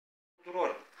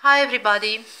Hi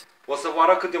everybody! O să vă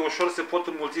arăt cât de ușor se pot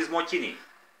înmulți smochinii.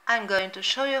 I'm going to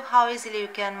show you how easily you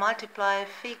can multiply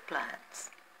fig plants.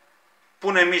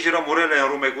 Punem mici rămurele în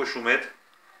rumeguș umed.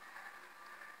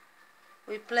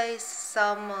 We place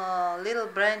some little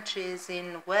branches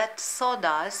in wet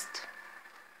sawdust.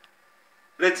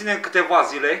 Le ținem câteva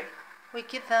zile, We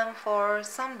keep them for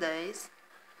some days,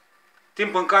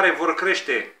 timp în care vor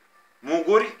crește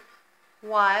muguri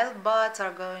while buds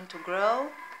are going to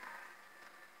grow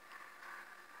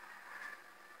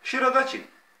și rădăcini.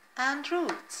 and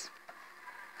roots.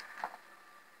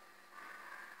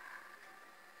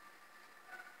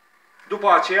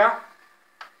 După aceea,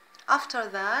 After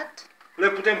that, le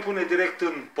putem pune direct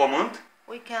în pământ.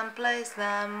 we can place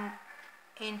them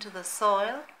into the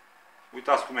soil,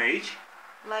 Uitați cum e aici.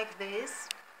 like this,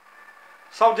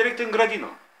 Sau direct în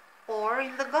grădină. or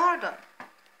in the garden.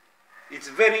 It's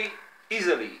very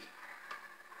easily.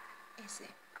 Easy.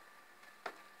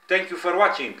 Thank you for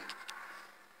watching.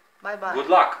 Bye bye. Good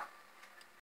luck.